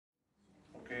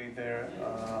make their,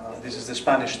 this is the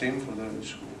Spanish team, for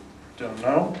those who don't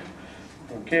know.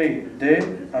 Okay, de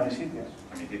AMICITIA.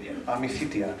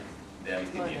 AMICITIA. De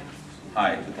AMICITIA.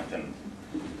 Hi, good afternoon.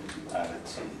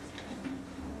 Let's see.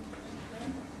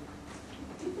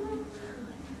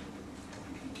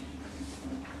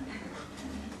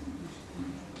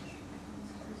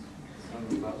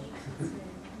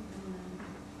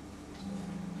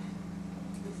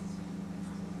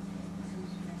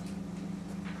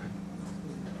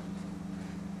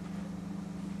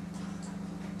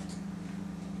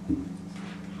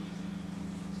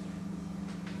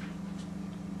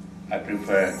 I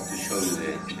prefer to show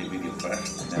you the video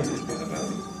first, and then we'll talk about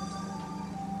it.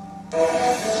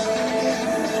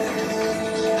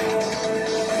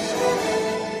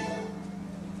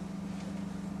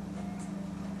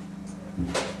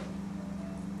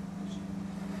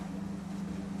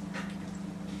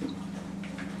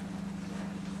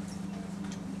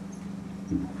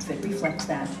 It reflects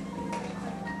that.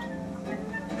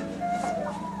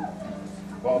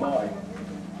 What am I?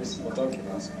 This is my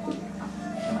documents.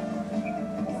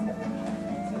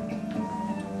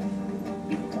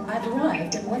 I've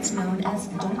arrived at what's known as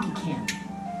Donkey Camp.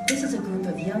 This is a group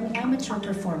of young amateur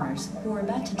performers who are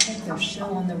about to take their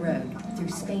show on the road through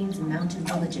Spain's mountain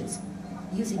villages,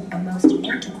 using a most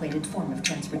antiquated form of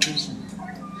transportation.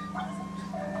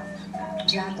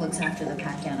 Jack looks after the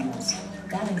pack animals.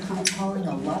 That includes hauling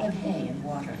a lot of hay and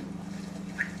water.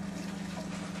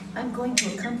 I'm going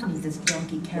to accompany this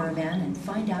donkey caravan and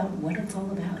find out what it's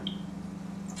all about.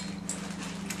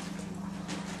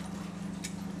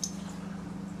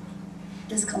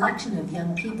 This collection of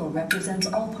young people represents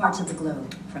all parts of the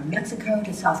globe, from Mexico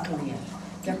to South Korea.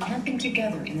 They're camping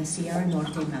together in the Sierra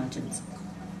Norte mountains.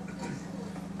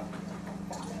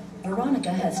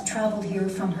 Veronica has traveled here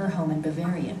from her home in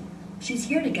Bavaria. She's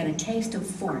here to get a taste of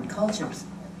foreign cultures.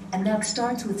 And that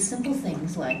starts with simple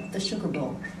things like the sugar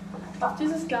bowl. Auf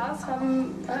dieses Glas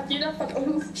hat jeder von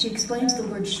uns. She explains the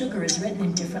word sugar is written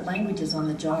in different languages on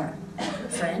the jar.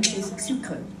 French is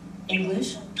sucre,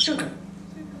 English, sugar,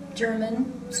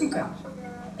 German, Zucker.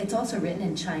 It's also written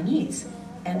in Chinese,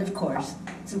 and of course,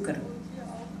 Zucker.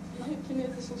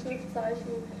 Chinesischen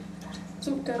Schriftzeichen,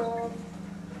 Zucker.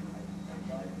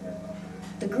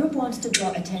 The group wants to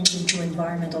draw attention to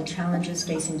environmental challenges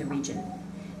facing the region.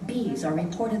 Bees are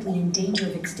reportedly in danger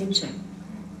of extinction.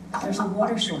 There's a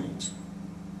water shortage.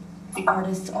 The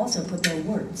artists also put their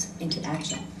words into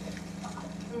action.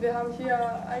 Wir haben hier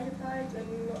eingeteilt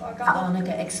in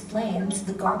Veronica explains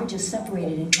the garbage is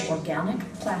separated into organic,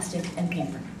 plastic, and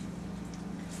paper.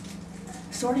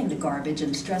 Sorting the garbage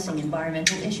and stressing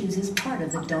environmental issues is part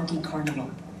of the Donkey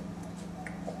Carnival.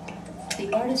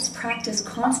 The artists practice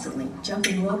constantly,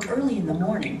 jumping rope early in the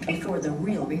morning before the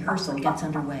real rehearsal gets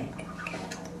underway.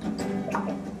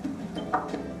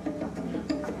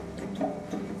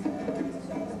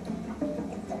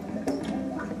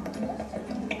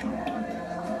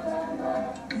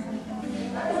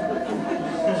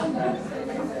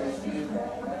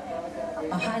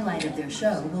 A highlight of their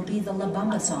show will be the La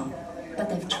Bamba song, but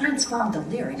they've transformed the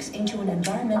lyrics into an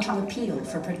environmental appeal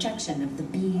for protection of the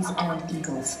bees and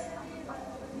eagles.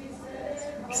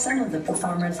 Some of the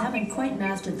performers haven't quite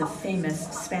mastered the famous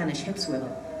Spanish hip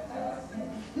swivel,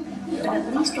 but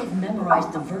at least they've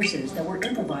memorized the verses that were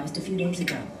improvised a few days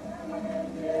ago.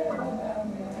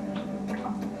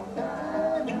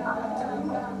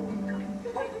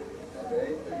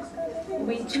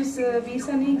 We choose bees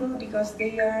and eagle because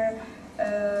they are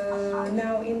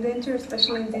now in danger,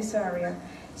 especially in this area.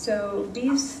 So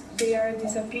bees, they are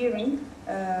disappearing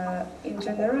in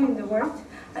general in the world,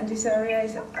 and this area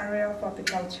is an area of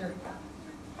apiculture.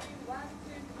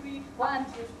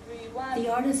 The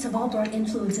artists have all brought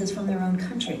influences from their own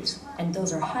countries, and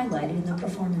those are highlighted in the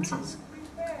performances.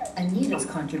 Anita's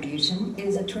contribution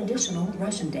is a traditional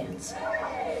Russian dance.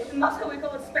 In Moscow we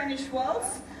call it Spanish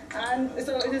waltz, and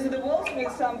so it is the waltz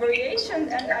with some variation,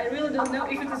 and I really don't know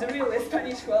if it is a real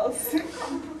Spanish waltz.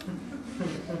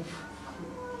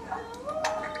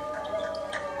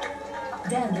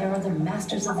 Then there are the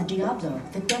masters of the Diablo,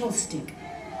 the devil's stick.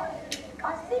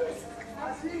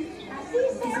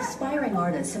 These aspiring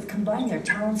artists have combined their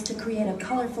talents to create a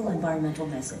colorful environmental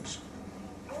message.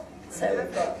 So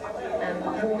we've got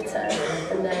water,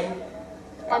 and then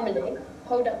Emily,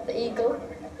 hold up the eagle.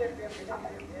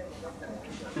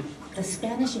 The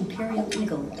Spanish imperial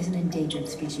eagle is an endangered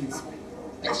species.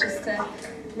 It's just to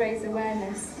raise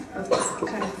awareness of this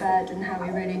kind of bird and how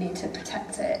we really need to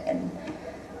protect it, and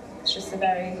it's just a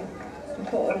very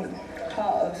important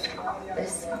part of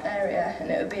this area, and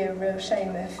it would be a real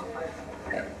shame if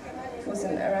it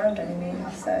wasn't around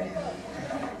anymore. So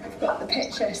we've got the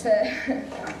picture to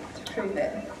prove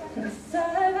it.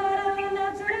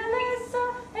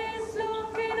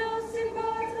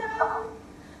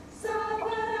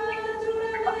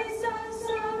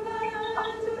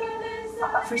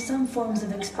 For some forms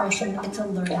of expression, it's a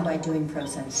learning by doing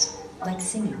process, like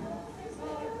singing.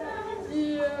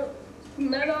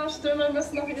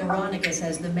 Veronica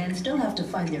says the men still have to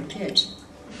find their pitch.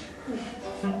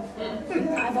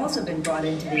 I've also been brought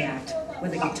into the act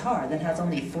with a guitar that has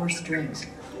only 4 strings.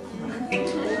 Music,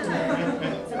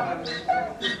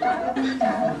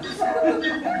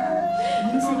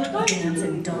 dance,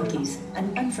 and donkeys,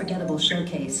 an unforgettable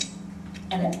showcase,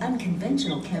 and an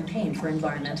unconventional campaign for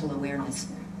environmental awareness.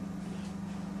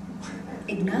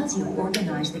 Ignacio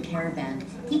organized the caravan.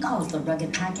 He calls the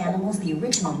rugged pack animals the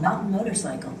original mountain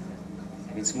motorcycle.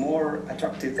 It's more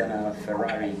attractive than a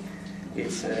Ferrari.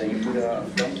 It's you put a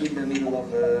donkey in the middle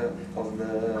of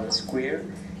the square,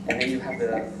 and then you have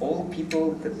the old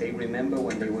people that they remember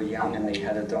when they were young and they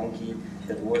had a donkey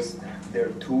that was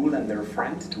their tool and their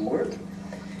friend to work.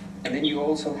 And then you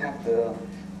also have the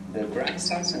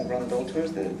grandsons and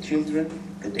granddaughters, the children,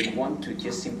 that they want to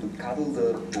just simply cuddle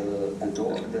the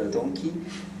donkey,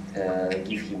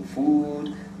 give him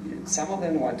food. Some of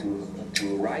them want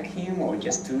to ride him or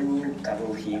just to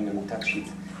cuddle him and touch it.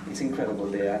 It's incredible,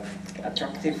 the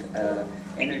attractive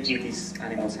energy these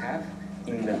animals have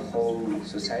in the whole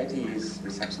society is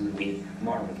absolutely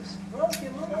marvelous.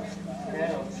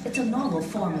 It's a novel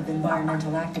form of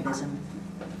environmental activism.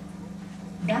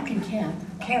 Back in camp,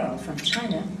 Carol from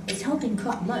China is helping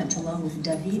cook lunch along with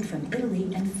David from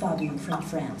Italy and Fabio from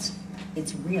France.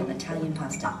 It's real Italian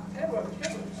pasta.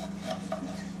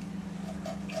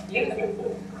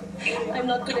 I'm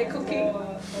not good at cooking.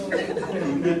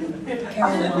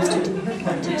 Carol wants to do her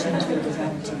part to change people's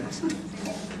attitudes.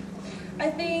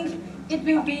 I think it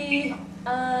will be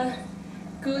a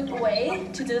good way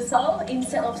to do so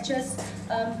instead of just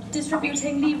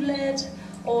distributing leaflet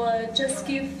or just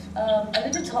give a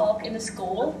little talk in the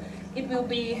school. It will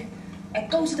be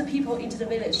go to the people into the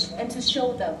village and to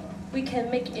show them we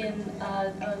can make in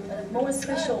a more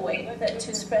special way that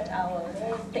to spread our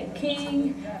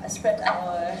thinking, spread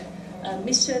our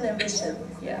mission and vision.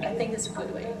 Yeah, I think it's a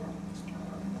good way.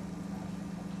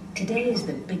 Today is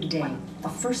the big day. The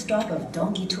first stop of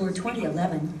Donkey Tour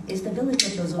 2011 is the village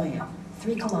of Lozoya,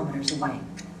 3 kilometers away.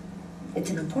 It's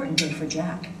an important day for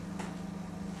Jack.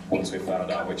 Once we've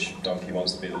found out which donkey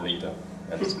wants to be the leader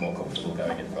and is more comfortable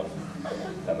going in front,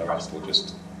 then the rest will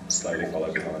just slowly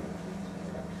follow behind.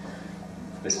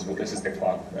 This is the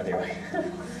plan, anyway.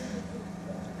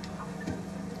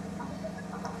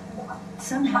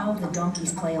 Somehow the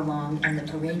donkeys play along and the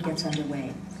parade gets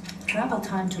underway. Travel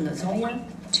time to Lozoya,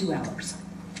 2 hours.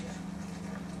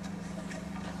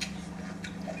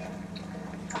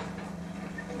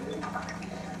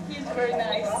 He's very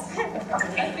nice.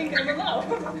 I think I'm allowed.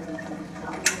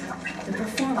 The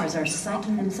performers are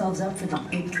psyching themselves up for the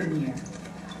big premiere.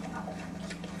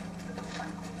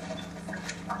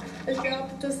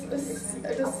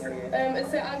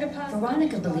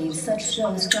 Veronica believes such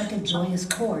shows strike a joyous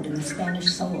chord in the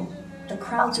Spanish soul. The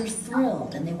crowds are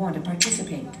thrilled and they want to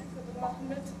participate.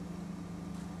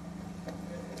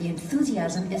 The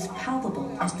enthusiasm is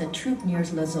palpable as the troupe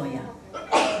nears Lozoya.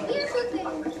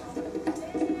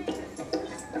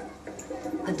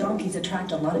 The donkeys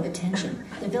attract a lot of attention.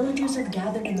 The villagers have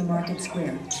gathered in the market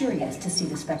square, curious to see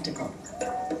the spectacle.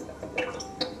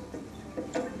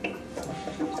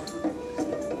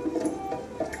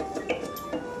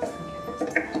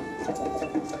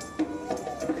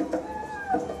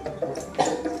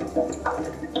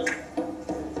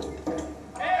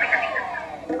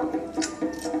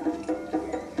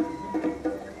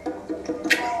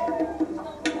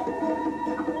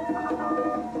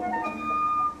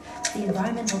 The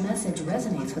environmental message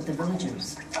resonates with the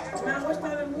villagers.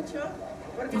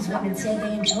 These women say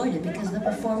they enjoyed it because the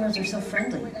performers are so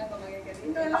friendly.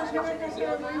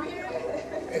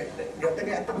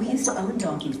 We used to own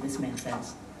donkeys, this man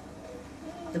says.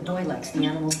 The boy likes the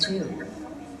animals too.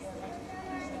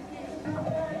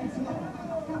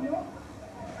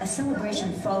 A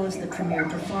celebration follows the premiere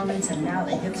performance, and now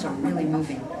the hips are really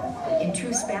moving. In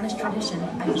true Spanish tradition,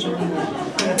 I join in,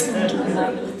 dancing to the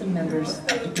night with the members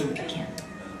of the donkey camp.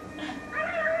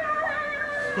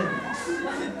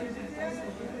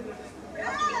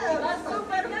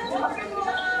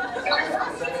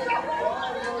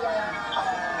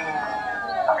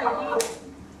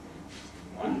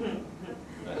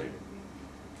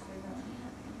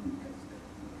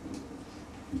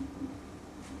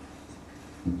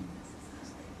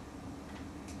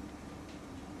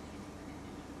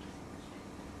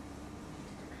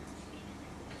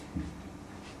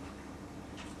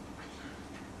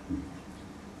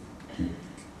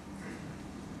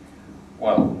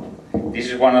 This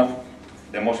is one of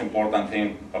the most important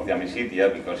things of the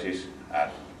AMICITIA, because it's, as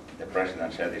the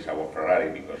president said, it's our Ferrari,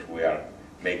 because we are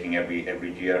making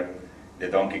every year the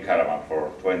donkey caravan for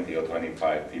 20 or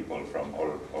 25 people from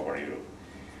all over Europe.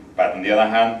 But on the other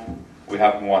hand, we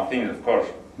have more things, of course.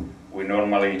 We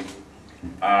normally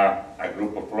are a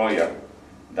group of lawyers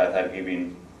that are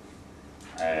giving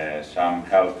some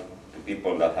help to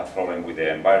people that have problems with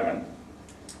the environment.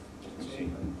 Let's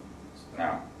see.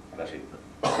 Now, that's it.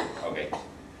 Okay.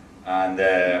 And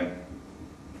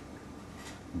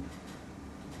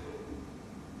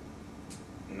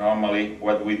normally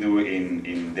what we do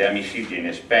in the AMICITIA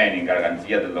in Spain, in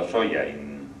Gargantilla de los Hoya,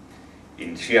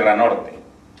 in Sierra Norte,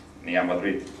 near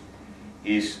Madrid,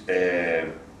 is,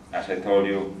 as I told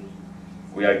you,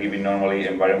 we are giving normally,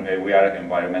 we are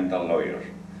environmental lawyers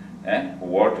who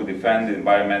work to defend the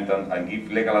environment and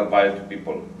give legal advice to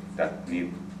people that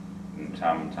need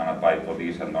some advice for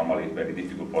this, and normally it's very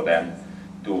difficult for them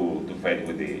to fight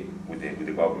with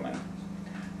the government.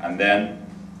 And then,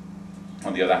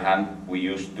 on the other hand, we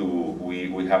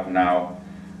have now,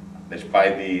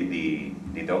 despite the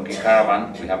donkey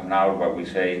caravan, we have now what we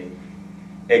say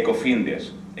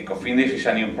Ecofindes. Ecofindes is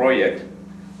a new project.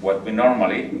 What we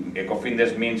normally,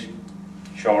 Ecofindes means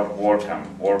short work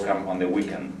camp on the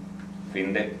weekend.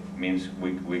 Finde means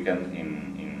weekend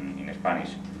in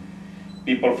Spanish.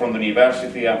 People from the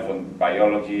university and from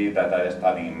biology that are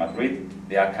studying in Madrid,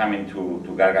 they are coming to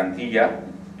Gargantilla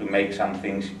to make some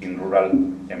things in rural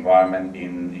environment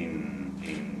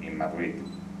in Madrid.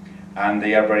 And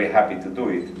they are very happy to do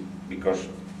it, because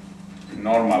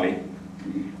normally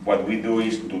what we do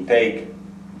is to take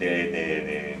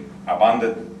the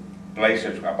abandoned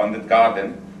places, abandoned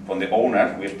garden from the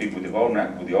owners. We speak with the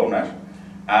owners,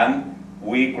 and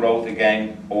we grow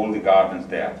again all the gardens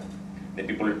there. The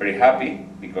people are very happy,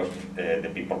 because the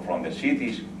people from the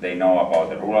cities, they know about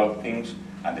the rural things,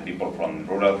 and the people from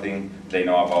rural things, they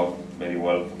know about very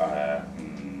well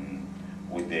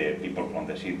with the people from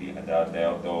the city.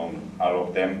 All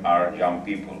of them are young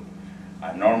people,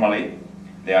 and normally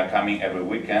they are coming every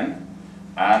weekend,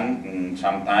 and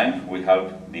sometimes we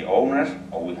help the owners,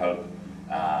 or we help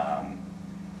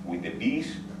with the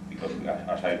bees, because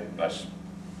as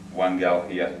one girl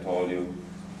here told you,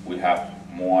 we have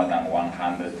more than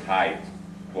 100 hives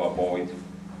to avoid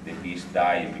the bees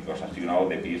dying, because as you know,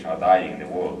 the bees are dying in the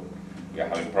world. We are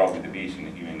having problems with the bees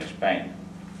even in Spain.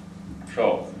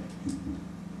 So,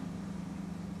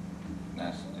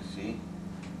 let's see.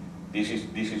 This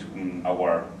is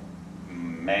our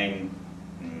main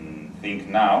thing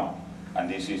now, and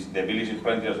this is the village is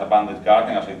plenty of abandoned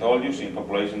garden. As I told you, since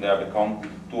population they have become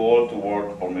too old to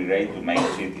work or migrate to main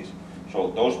cities. So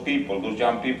those people, those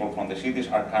young people from the cities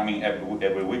are coming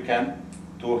every weekend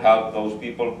to help those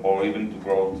people, or even to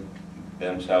grow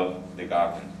themselves the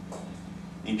garden.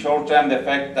 In short term, the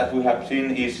effect that we have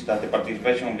seen is that the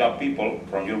participation of young people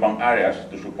from urban areas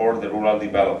to support the rural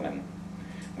development,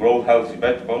 grow healthy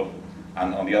vegetables,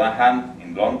 and on the other hand,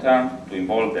 in long term, to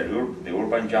involve the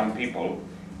urban young people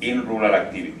in rural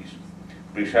activities,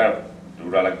 preserve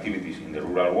rural activities in the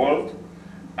rural world,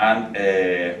 and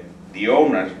the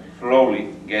owners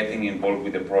slowly getting involved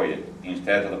with the project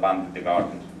instead of abandoning the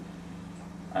gardens.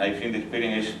 And I think the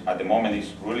experience at the moment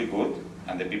is really good,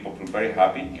 and the people feel very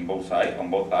happy on both sides.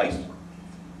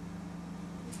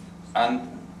 And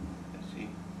let's see.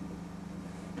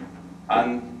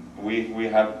 And we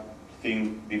have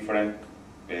seen different,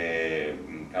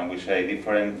 can we say,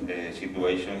 different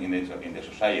situations in the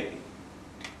society.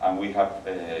 And we have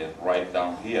right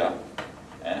down here,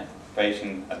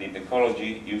 facing a deep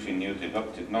ecology, using new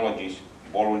technologies,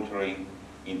 volunteering,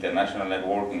 international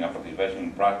networking and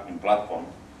participation in platforms.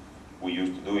 We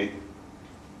used to do it.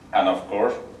 And of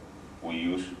course, we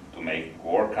used to make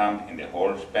work camp in the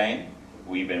whole Spain.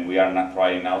 We are not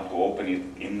trying now to open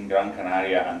it in Gran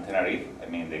Canaria and Tenerife, I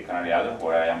mean the Canary Islands,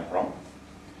 where I am from.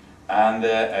 And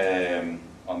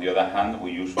on the other hand,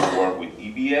 we used to work with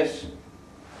EBS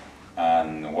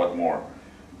and what more.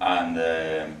 And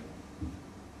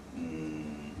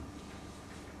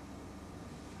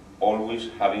always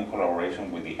having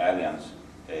collaboration with the Alliance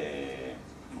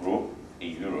group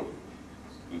in Europe.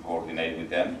 We coordinate with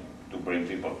them to bring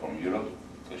people from Europe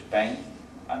to Spain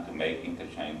and to make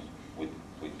interchange with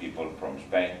people from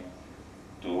Spain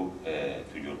to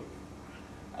Europe.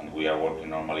 And we are working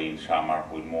normally in summer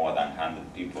with more than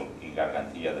 100 people in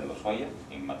Gargantilla de los Hoya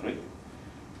in Madrid.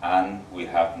 And we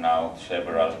have now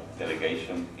several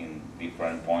delegations in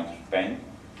different points of Spain.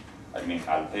 I mean,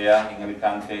 Altea in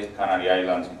Alicante, Canary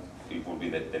Islands, it will be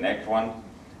the next one,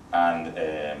 and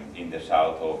in the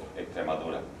south of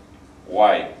Extremadura.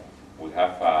 Why? We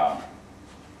have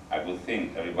a good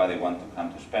thing. Everybody wants to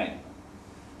come to Spain.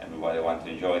 Everybody wants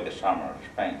to enjoy the summer of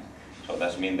Spain. So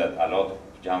that means that a lot of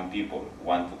young people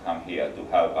want to come here to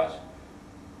help us,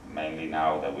 mainly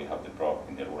now that we have the problem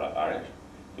in the rural areas,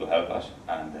 to help us.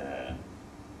 And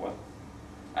well,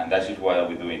 and that is what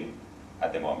we're doing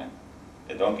at the moment.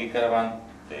 The donkey caravan,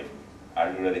 the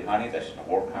Are You Ready Honey, that's a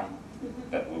work camp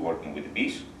that we're working with the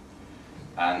bees,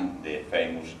 and the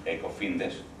famous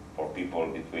ec4la for people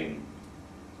between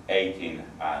 18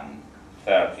 and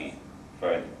 30,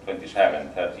 27,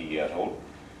 30 years old,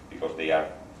 because they are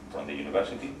from the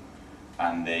university,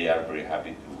 and they are very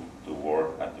happy to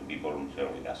work and to be volunteer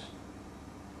with us.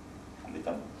 And that's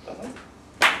all.